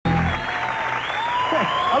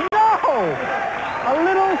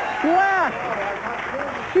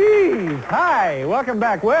Hi, welcome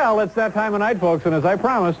back. Well, it's that time of night, folks, and as I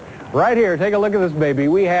promised, right here, take a look at this baby.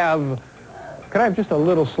 We have... Could I have just a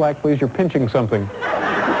little slack, please? You're pinching something.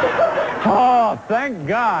 Oh, thank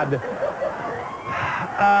God.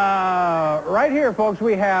 Right here, folks,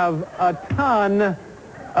 we have a ton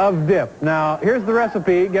of dip. Now, here's the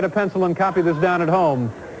recipe. Get a pencil and copy this down at home.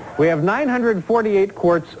 We have 948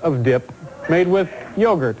 quarts of dip made with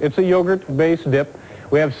yogurt. It's a yogurt-based dip.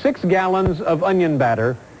 We have 6 gallons of onion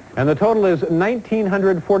batter, and the total is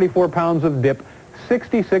 1,944 pounds of dip,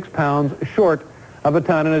 66 pounds short of a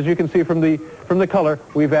ton. And as you can see from the color,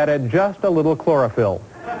 we've added just a little chlorophyll.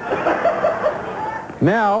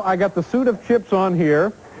 Now, I got the suit of chips on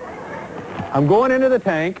here. I'm going into the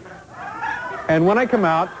tank, and when I come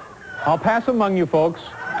out, I'll pass among you folks.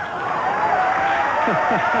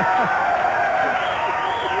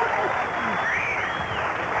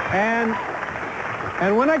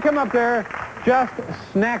 And when I come up there, just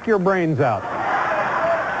snack your brains out.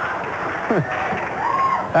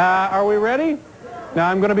 Are we ready? Now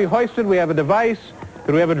I'm going to be hoisted. We have a device.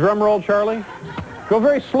 Could we have a drum roll, Charlie? Go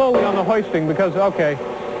very slowly on the hoisting because, okay,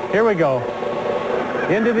 here we go.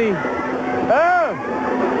 Into the... Oh!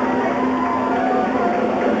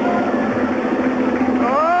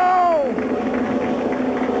 Oh!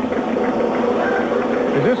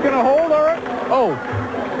 Is this going to hold all right? Oh.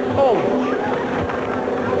 Oh.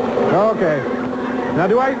 Okay. Now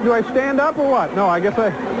do I stand up or what? No, I guess I...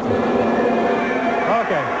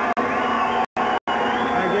 Okay.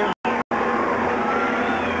 Thank you.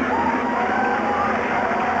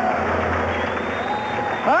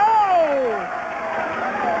 Oh!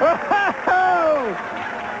 Oh!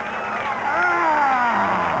 Ah!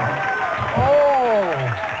 Oh!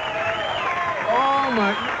 Oh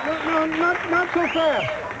my! No, not so fast.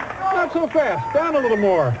 Not so fast. Down a little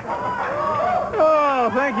more. Oh,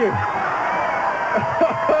 thank you.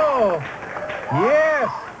 Oh, yes.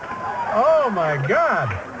 Oh, my God.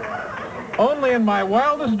 Only in my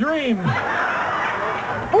wildest dreams.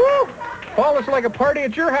 Woo! Paul, it's like a party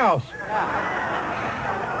at your house.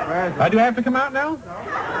 Do I have to come out now?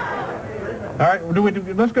 All right,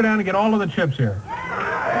 let's go down and get all of the chips here.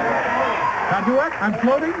 Now, do what? I'm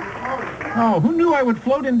floating? Oh, who knew I would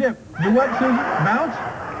float in dip? Do what, Susan? Bounce?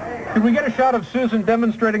 Can we get a shot of Susan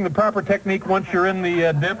demonstrating the proper technique once you're in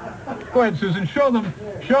the dip? Go ahead, Susan. Show them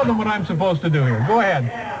what I'm supposed to do here. Go ahead.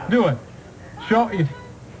 Do it.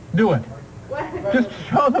 Do it. Just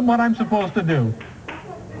show them what I'm supposed to do.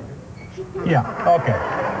 Yeah, okay.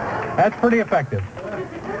 That's pretty effective.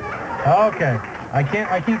 Okay. I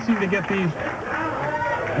can't seem to get these.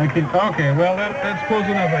 Okay, well, that's close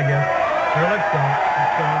enough, I guess. Here, let's go.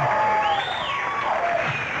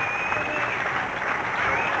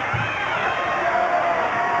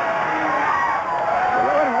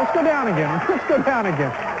 Let's go down again. Let's go down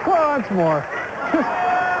again. Once more. Just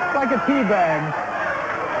like a tea bag.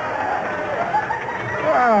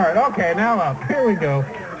 All right, okay, now up. Here we go.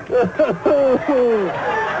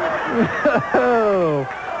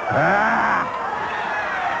 Ah.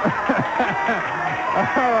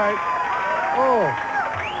 All right. Oh.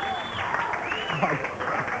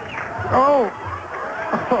 Oh.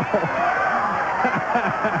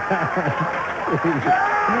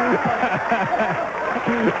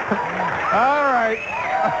 All right.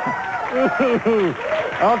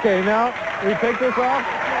 Okay, now we take this off.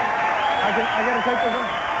 I gotta take this off.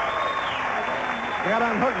 I gotta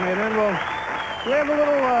unhook me, and then we have a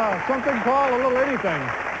little something called a little anything,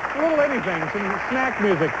 some snack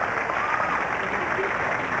music.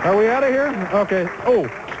 Are we out of here? Okay. Oh,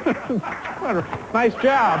 nice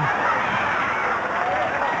job.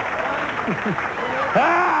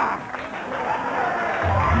 Ah!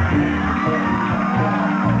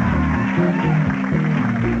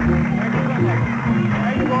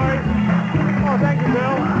 Thank you, boys. Oh, thank you,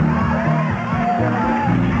 Bill.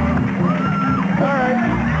 All right.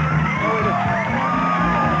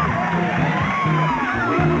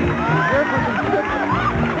 Here for some chips.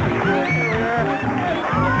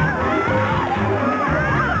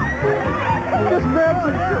 Just grab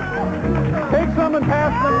some chips. Take some and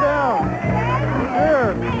pass them down.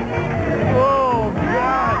 Here. Oh,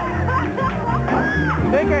 God.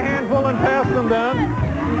 Take a handful and pass them down.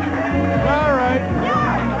 All right.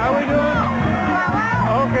 How we doing?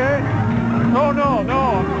 Okay. Oh, no,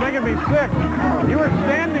 I'm making me sick. You were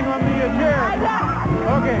standing on the chair.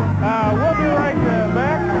 Okay, we'll do